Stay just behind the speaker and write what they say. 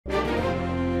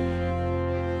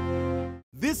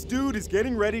This dude is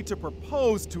getting ready to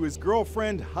propose to his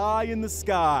girlfriend high in the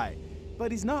sky, but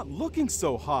he's not looking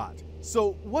so hot.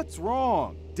 So what's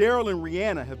wrong? Darrell and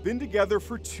Rheanna have been together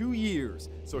for 2 years,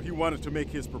 so he wanted to make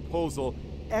his proposal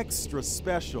extra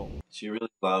special. She really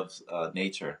loves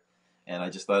nature, and I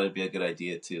just thought it'd be a good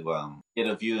idea to get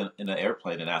a view in an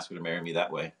airplane and ask her to marry me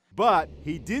that way. But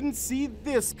he didn't see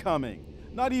this coming.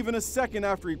 Not even a second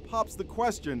after he pops the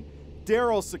question,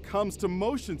 Darrell succumbs to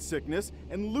motion sickness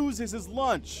and loses his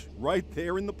lunch right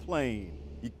there in the plane.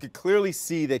 You could clearly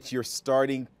see that you're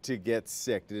starting to get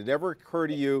sick. Did it ever occur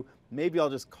to you, maybe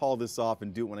I'll just call this off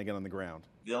and do it when I get on the ground?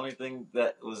 The only thing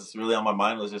that was really on my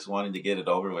mind was just wanting to get it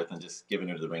over with and just giving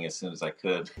her the ring as soon as I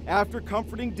could. After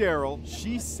comforting Darrell,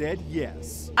 she said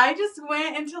yes. I just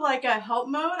went into like a help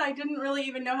mode. I didn't really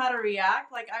even know how to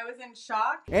react. Like I was in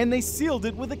shock. And they sealed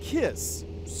it with a kiss.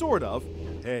 Sort of.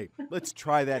 Hey, let's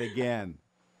try that again.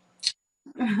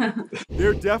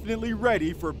 They're definitely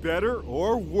ready for better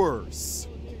or worse.